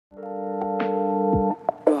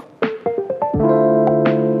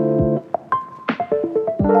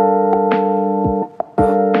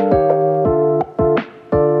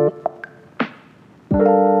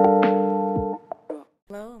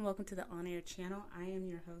channel. I am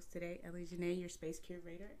your host today, Ellie Jńe, your space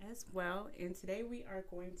curator as well. And today we are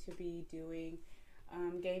going to be doing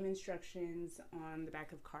game instructions on the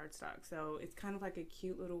back of cardstock. So it's kind of like a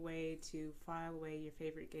cute little way to file away your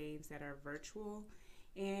favorite games that are virtual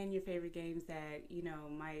and your favorite games that,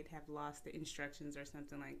 might have lost the instructions or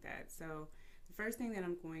something like that. So the first thing that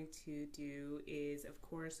I'm going to do is, of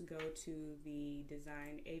course, go to the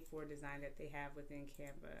design, A4 design that they have within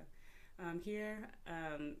Canva. Here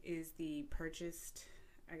is the purchased,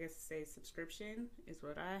 I guess say subscription is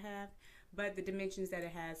what I have, but the dimensions that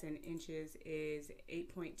it has in inches is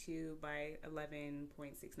 8.2 by 11.69.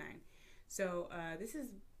 So this is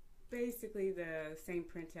basically the same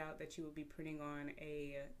printout that you will be printing on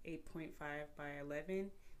a 8.5 by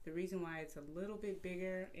 11. The reason why it's a little bit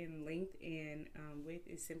bigger in length and width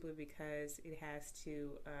is simply because it has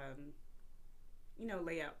to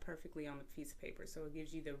lay out perfectly on the piece of paper, so it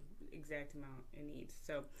gives you the exact amount it needs.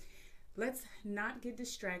 So let's not get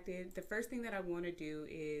distracted. The first thing that I want to do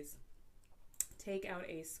is take out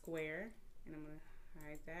a square, and I'm going to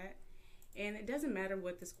hide that. And it doesn't matter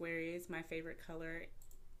what the square is. My favorite color,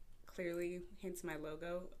 clearly, hence my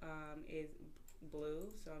logo, is blue,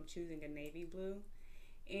 so I'm choosing a navy blue.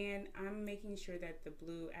 And I'm making sure that the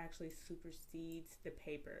blue actually supersedes the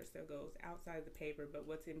paper, so it goes outside of the paper. But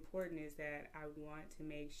what's important is that I want to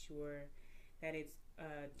make sure that it's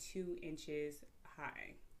 2 inches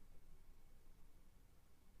high.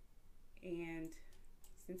 And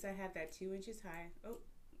since I have that 2 inches high,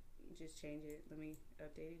 just change it. Let me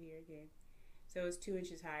update it here again. So it's 2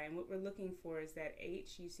 inches high, and what we're looking for is that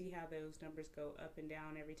H. You see how those numbers go up and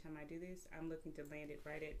down every time I do this? I'm looking to land it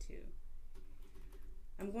right at 2.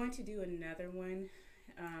 I'm going to do another one,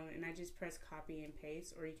 and I just press copy and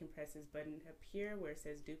paste, or you can press this button up here where it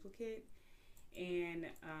says duplicate, and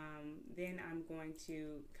then I'm going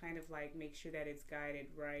to kind of like make sure that it's guided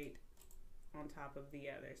right on top of the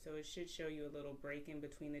other. So it should show you a little break in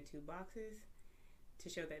between the 2 boxes to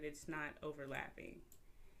show that it's not overlapping.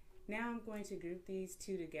 Now I'm going to group these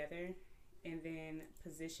 2 together and then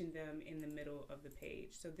position them in the middle of the page.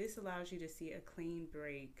 So this allows you to see a clean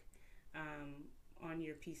break on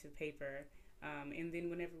your piece of paper, and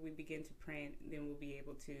then whenever we begin to print, then we'll be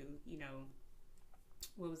able to,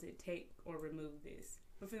 take or remove this.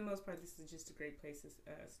 But for the most part, this is just a great place to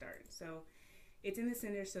start. So it's in the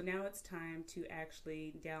center, so now it's time to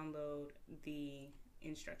actually download the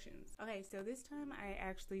instructions. Okay, so this time I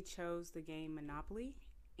actually chose the game Monopoly,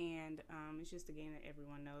 and it's just a game that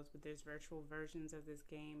everyone knows, but there's virtual versions of this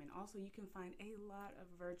game, and also you can find a lot of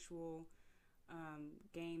virtual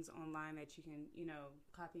games online that you can,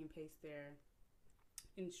 copy and paste their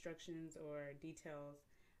instructions or details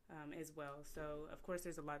as well. So of course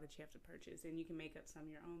there's a lot that you have to purchase, and you can make up some of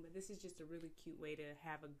your own, but this is just a really cute way to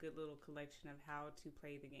have a good little collection of how to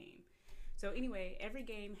play the game. So anyway, every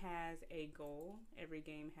game has a goal, every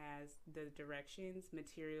game has the directions,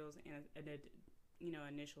 materials, and an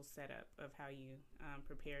initial setup of how you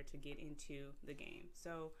prepare to get into the game.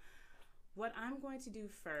 So what I'm going to do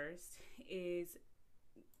first is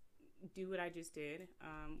do what I just did,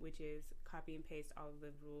 which is copy and paste all of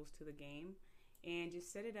the rules to the game and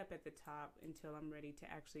just set it up at the top until I'm ready to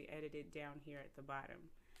actually edit it down here at the bottom.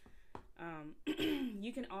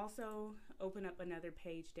 You can also open up another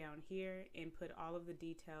page down here and put all of the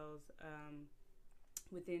details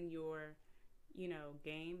within your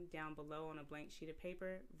game down below on a blank sheet of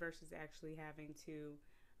paper versus actually having to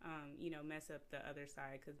mess up the other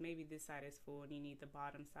side, because maybe this side is full and you need the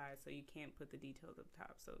bottom side, so you can't put the details up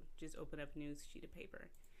top. So just open up a new sheet of paper.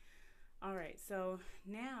 All right, so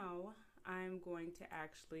now I'm going to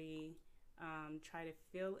actually try to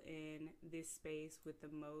fill in this space with the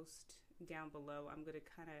most down below. I'm going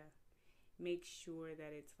to kind of make sure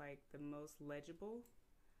that it's like the most legible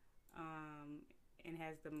and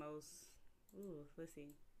has the most, let's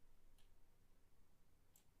see.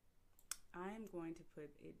 I'm going to put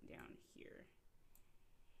it down here,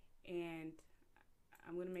 and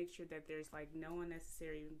I'm going to make sure that there's like no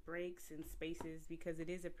unnecessary breaks and spaces because it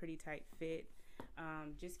is a pretty tight fit.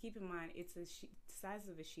 Just keep in mind it's the size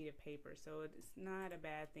of a sheet of paper, so it's not a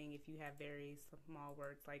bad thing if you have very small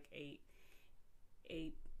words like 8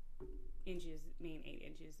 inches, 8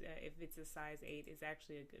 inches. If it's a size 8, it's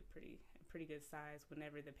actually a pretty good size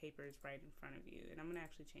whenever the paper is right in front of you. And I'm going to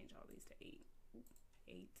actually change all these to 8.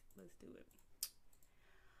 8. Let's do it.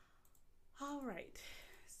 All right.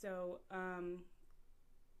 So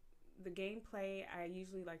the gameplay, I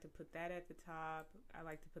usually like to put that at the top. I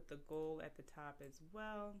like to put the goal at the top as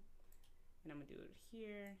well. And I'm going to do it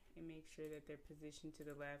here and make sure that they're positioned to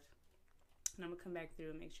the left. And I'm going to come back through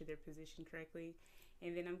and make sure they're positioned correctly.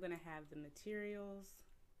 And then I'm going to have the materials.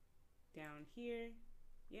 down here.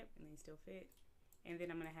 Yep, and they still fit. And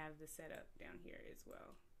then I'm gonna have the setup down here as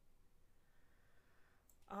well.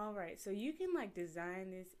 All right, so you can like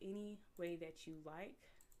design this any way that you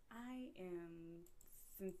like. I am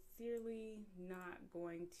sincerely not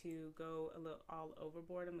going to go a little all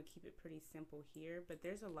overboard. I'm gonna keep it pretty simple here, but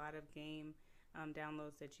there's a lot of game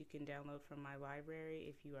downloads that you can download from my library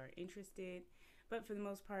if you are interested. But for the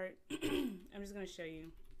most part, I'm just gonna show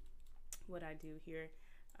you what I do here.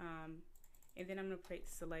 And then I'm gonna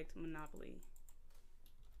select Monopoly,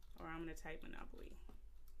 or I'm gonna type Monopoly.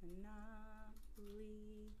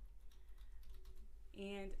 Monopoly.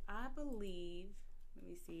 And I believe, let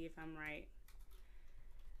me see if I'm right.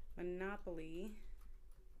 Monopoly,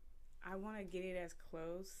 I want to get it as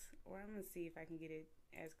close, or I'm going to see if I can get it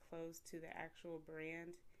as close to the actual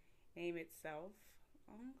brand name itself.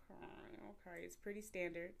 Okay, it's pretty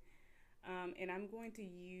standard. And I'm going to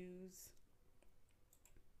use,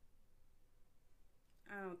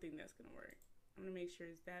 I don't think that's going to work. I'm going to make sure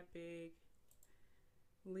it's that big.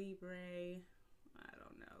 Libre, I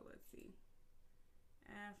don't know, let's see.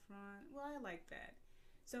 Afron, well, I like that.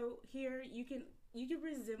 So here you can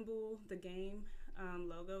resemble the game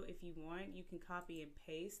logo if you want. You can copy and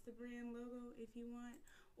paste the brand logo if you want,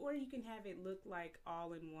 or you can have it look like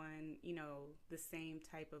all in one, you know, the same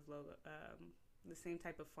type of logo, the same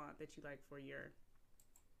type of font that you like for your,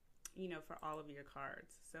 you know, for all of your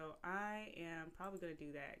cards. So I am probably going to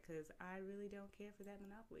do that because I really don't care for that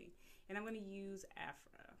Monopoly. And I'm going to use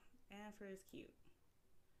Afra. Afra is cute.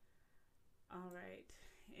 All right.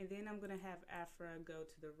 And then I'm going to have Afra go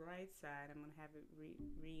to the right side. I'm going to have it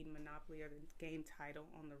read Monopoly or the game title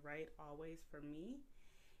on the right always for me.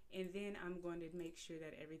 And then I'm going to make sure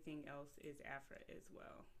that everything else is Afra as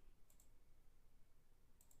well.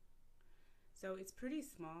 So it's pretty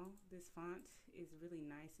small. This font is really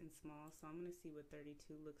nice and small. So I'm going to see what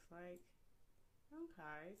 32 looks like.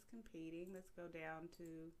 Okay, it's competing. Let's go down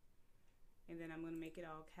to, and then I'm going to make it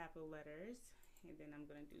all capital letters. And then I'm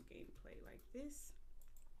going to do gameplay like this.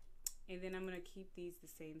 And then I'm going to keep these the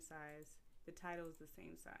same size. The title is the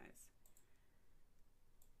same size.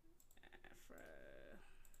 Afra.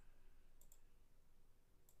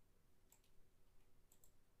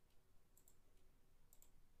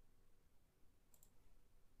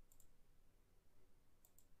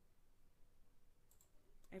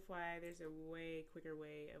 FYI, there's a way quicker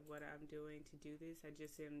way of what I'm doing to do this. I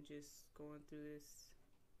just am going through this,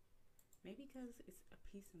 maybe because it's a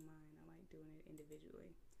peace of mind. I like doing it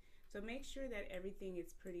individually. So make sure that everything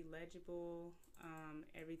is pretty legible,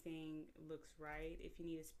 everything looks right. If you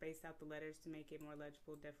need to space out the letters to make it more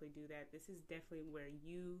legible, definitely do that. This is definitely where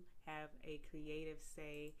you have a creative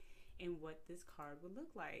say in what this card would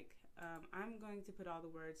look like. I'm going to put all the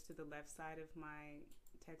words to the left side of my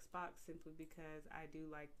text box simply because I do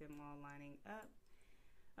like them all lining up.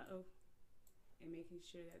 And making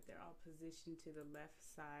sure that they're all positioned to the left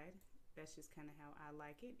side. That's just kind of how I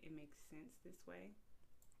like it. It makes sense this way.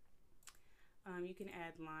 You can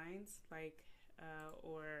add lines like,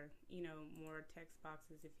 or, you know, more text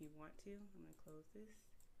boxes if you want to. I'm going to close this.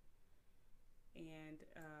 And,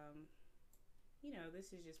 you know,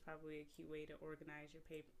 this is just probably a cute way to organize your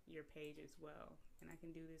page as well. And I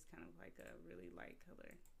can do this kind of like a really light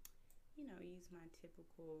color. You know, use my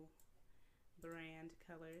typical brand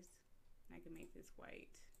colors. I can make this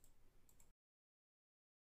white.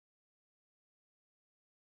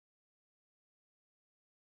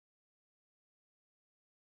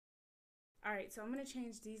 All right, so I'm going to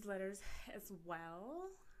change these letters as well.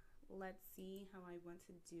 Let's see how I want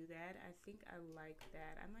to do that. I think I like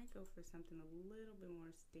that. I might go for something a little bit more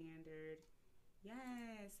standard.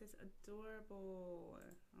 Yes, it's adorable.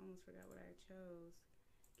 I almost forgot what I chose.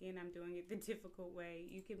 Again, I'm doing it the difficult way.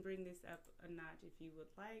 You can bring this up a notch if you would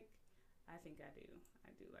like. I think I do.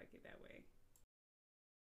 I do like it that way.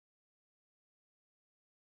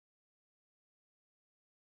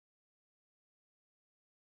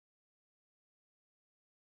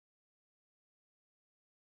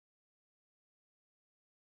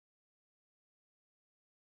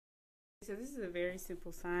 So this is a very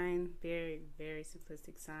simple sign, very, very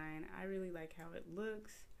simplistic sign. I really like how it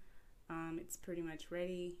looks. It's pretty much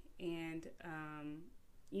ready, and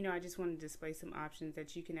you know, I just want to display some options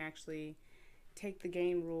that you can actually take the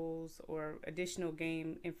game rules or additional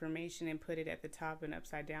game information and put it at the top and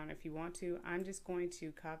upside down if you want to. I'm just going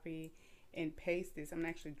to copy and paste this. I'm gonna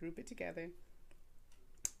actually group it together,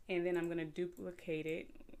 and then I'm going to duplicate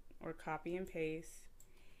it or copy and paste,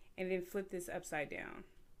 and then flip this upside down.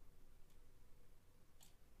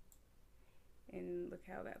 And look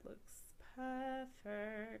how that looks.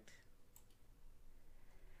 Perfect.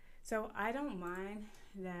 So I don't mind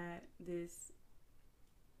that these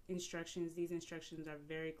instructions are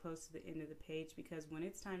very close to the end of the page, because when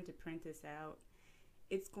it's time to print this out,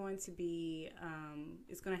 it's going to be,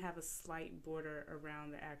 it's going to have a slight border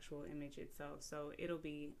around the actual image itself. So it'll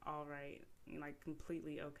be all right, like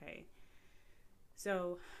completely okay.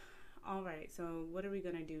 So, all right, so what are we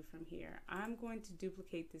going to do from here? I'm going to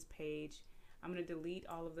duplicate this page. I'm going to delete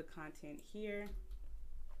all of the content here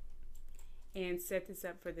and set this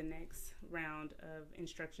up for the next round of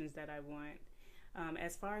instructions that I want.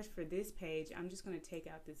 As far as for this page, I'm just going to take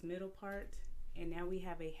out this middle part, and now we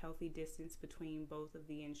have a healthy distance between both of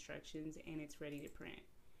the instructions, and it's ready to print.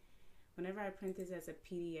 Whenever I print this as a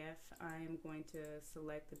PDF, I am going to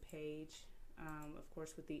select the page, of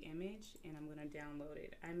course with the image, and I'm going to download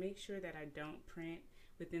it. I make sure that I don't print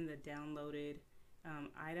within the downloaded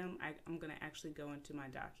item. I'm going to actually go into my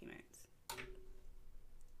documents.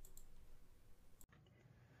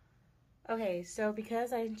 Okay, so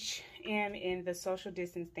because I am in the Social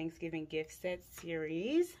Distance Thanksgiving Gift Set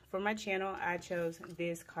series, for my channel, I chose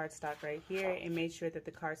this cardstock right here and made sure that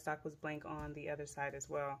the cardstock was blank on the other side as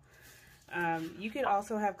well. You could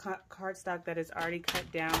also have cardstock that is already cut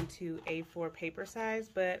down to A4 paper size,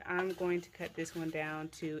 but I'm going to cut this one down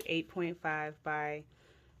to 8.5 by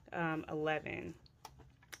 11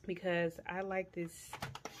 because I like this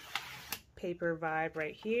paper vibe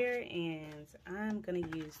right here, and I'm gonna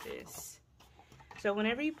use this. So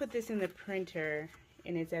whenever you put this in the printer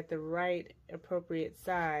and it's at the right appropriate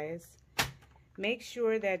size, make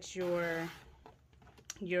sure that your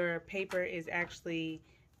paper is actually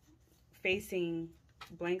facing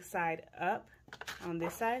blank side up on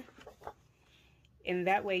this side, and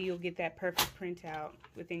that way you'll get that perfect printout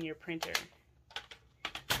within your printer.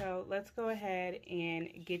 So let's go ahead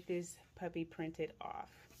and get this puppy printed off.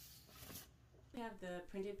 We have the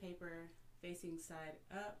printed paper facing side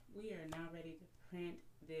up. We are now ready to print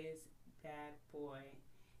this bad boy.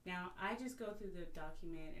 Now I just go through the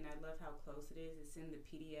document and I love how close it is. It's in the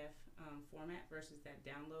PDF format versus that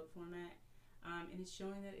download format. And it's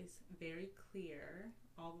showing that it's very clear.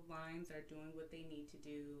 All the lines are doing what they need to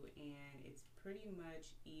do, and it's pretty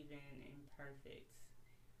much even and perfect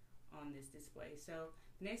on this display. So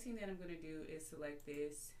the next thing that I'm going to do is select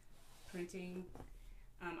this printing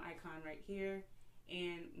icon right here,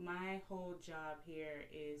 and my whole job here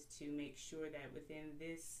is to make sure that within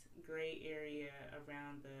this gray area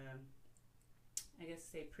around the, I guess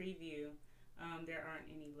say preview, there aren't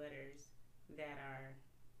any letters that are,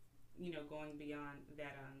 you know, going beyond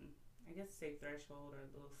that, I guess say threshold or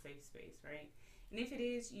a little safe space, right? And if it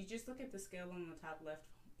is, you just look at the scale on the top left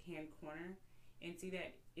hand corner and see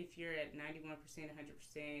that if you're at 91%,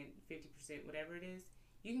 100%, 50%, whatever it is,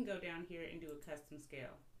 you can go down here and do a custom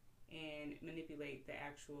scale and manipulate the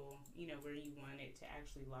actual, you know, where you want it to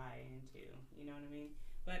actually lie into, you know what I mean?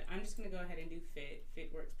 But I'm just going to go ahead and do fit.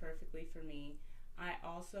 Fit works perfectly for me. I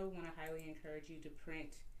also want to highly encourage you to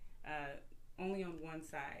print only on one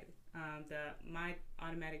side. My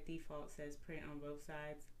automatic default says print on both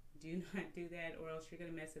sides. Do not do that, or else you're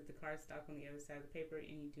going to mess up the cardstock on the other side of the paper,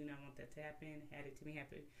 and you do not want that to happen. Had it to me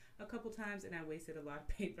happen a couple times, and I wasted a lot of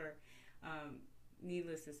paper.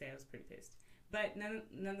 Needless to say, I was pretty pissed. But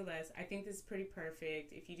nonetheless, I think this is pretty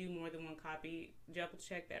perfect. If you do more than one copy, double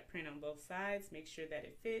check that print on both sides. Make sure that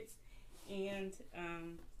it fits. And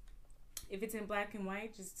if it's in black and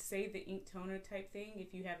white, just save the ink toner type thing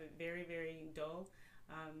if you have it very, very dull.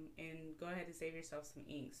 And go ahead and save yourself some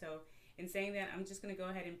ink. So in saying that, I'm just going to go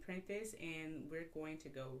ahead and print this, and we're going to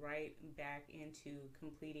go right back into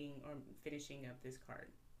completing or finishing up this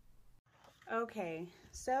card. Okay,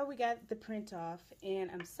 so we got the print off,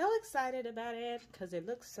 and I'm so excited about it because it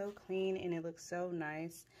looks so clean and it looks so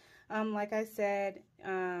nice. Like I said,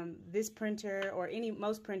 this printer, or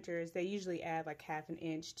most printers, they usually add like 1/2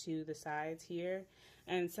 inch to the sides here,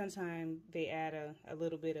 and sometimes they add a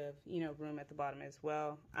little bit of, you know, room at the bottom as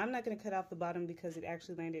well. I'm not going to cut off the bottom because it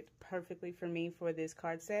actually landed perfectly for me for this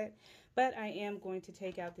card set, but I am going to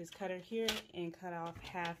take out this cutter here and cut off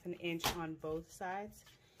 1/2 inch on both sides.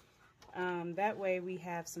 That way we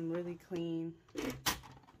have some really clean,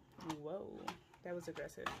 whoa, that was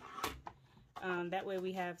aggressive. That way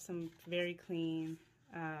we have some very clean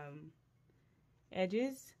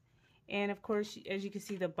edges. And of course, as you can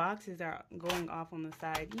see, the boxes are going off on the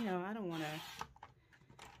side. You know, I don't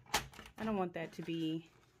want that to be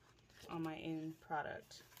on my end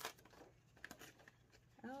product.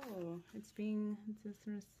 Oh, it's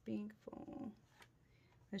disrespectful.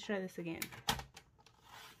 Let's try this again. All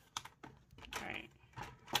right,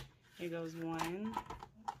 here goes one.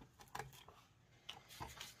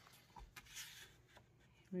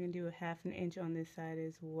 We're gonna do 1/2 inch on this side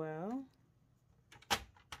as well.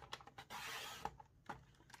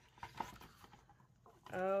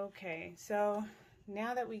 Okay, so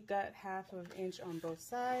now that we got 1/2 inch on both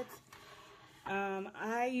sides,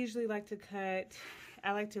 I usually like to cut,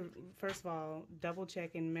 I like to first of all double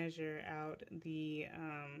check and measure out the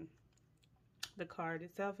card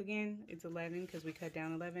itself. Again, it's 11 because we cut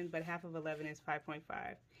down 11, but 1/2 of 11 is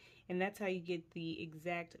 5.5, and that's how you get the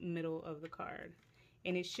exact middle of the card.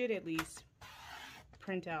 And it should at least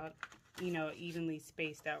print out, you know, evenly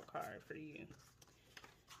spaced out card for you.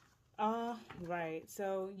 Right,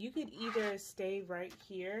 so you could either stay right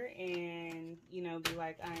here and, you know, be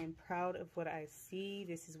like, I am proud of what I see,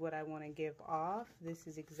 this is what I want to give off, this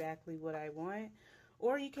is exactly what I want.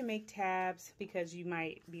 Or you can make tabs because you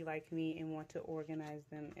might be like me and want to organize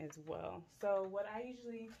them as well. So what I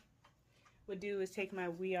usually would do is take my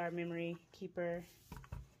We Are Memory Keeper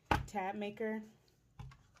tab maker.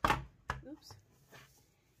 Oops.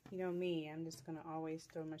 You know me, I'm just going to always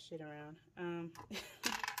throw my shit around.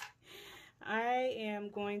 I am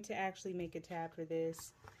going to actually make a tab for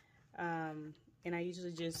this. And I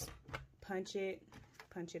usually just punch it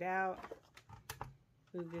out.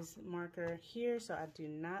 Move this marker here so I do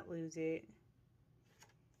not lose it.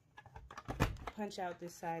 Punch out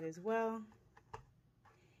this side as well.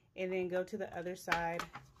 And then go to the other side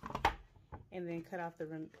and then cut off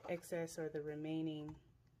the excess or the remaining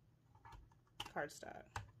cardstock.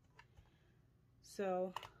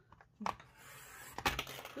 So,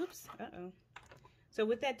 oops, So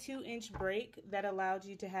with that 2-inch break, that allowed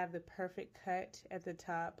you to have the perfect cut at the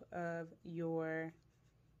top of your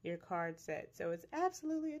card set. So it's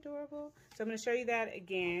absolutely adorable. So I'm going to show you that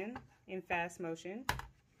again in fast motion.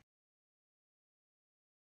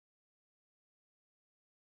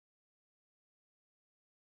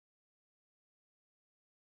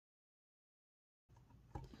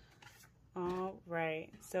 All right,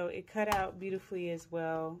 so it cut out beautifully as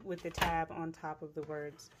well with the tab on top of the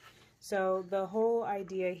words. So the whole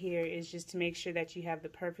idea here is just to make sure that you have the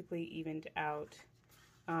perfectly evened out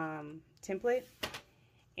template,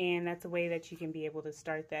 and that's a way that you can be able to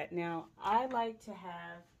start that. Now, I like to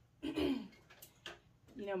have, you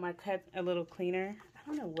know, my cut a little cleaner. I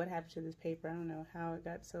don't know what happened to this paper. I don't know how it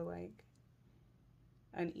got so like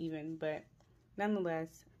uneven, but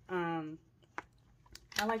nonetheless,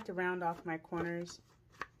 I like to round off my corners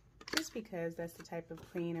just because that's the type of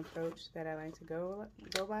clean approach that I like to go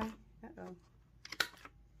by.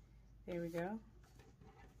 There we go.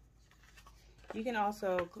 You can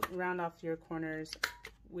also round off your corners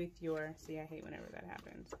with your, see, I hate whenever that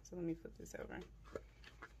happens. So let me flip this over.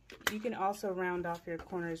 You can also round off your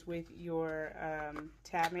corners with your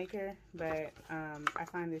tab maker, but I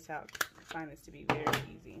find this to be very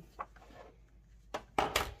easy.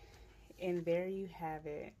 And there you have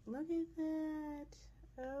it. Look at that.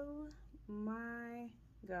 Oh my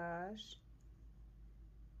gosh.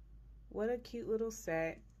 What a cute little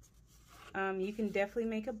set. You can definitely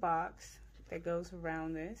make a box that goes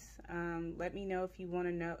around this. Let me know if you want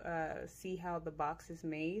to see how the box is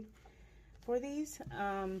made for these.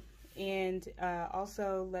 And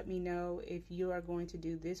also let me know if you are going to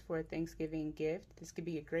do this for a Thanksgiving gift. This could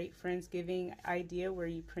be a great Friendsgiving idea where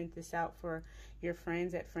you print this out for your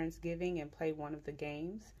friends at Friendsgiving and play one of the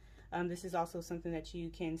games. This is also something that you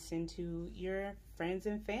can send to your friends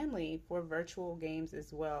and family for virtual games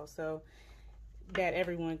as well, so that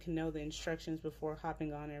everyone can know the instructions before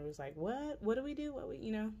hopping on. It was like, what do we do?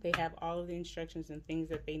 You know, they have all of the instructions and things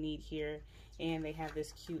that they need here, and they have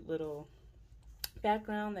this cute little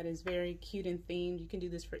background that is very cute and themed. You can do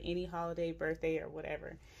this for any holiday, birthday, or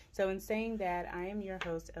whatever. So in saying that, I am your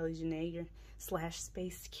host, Ellie Jńe, your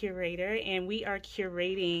 /space curator, and we are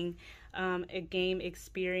curating a game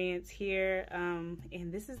experience here,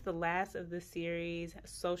 and this is the last of the series,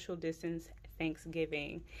 Social Distance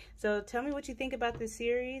Thanksgiving. So tell me what you think about this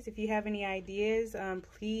series. If you have any ideas,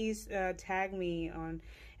 please tag me on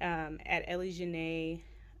at Ellie Jńe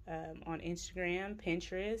on Instagram,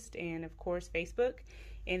 Pinterest, and of course Facebook.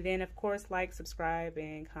 And then of course like, subscribe,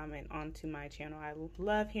 and comment onto my channel. I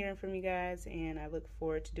love hearing from you guys, and I look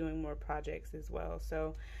forward to doing more projects as well.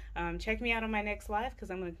 So check me out on my next live,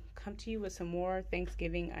 because I'm going to come to you with some more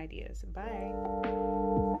Thanksgiving ideas. Bye.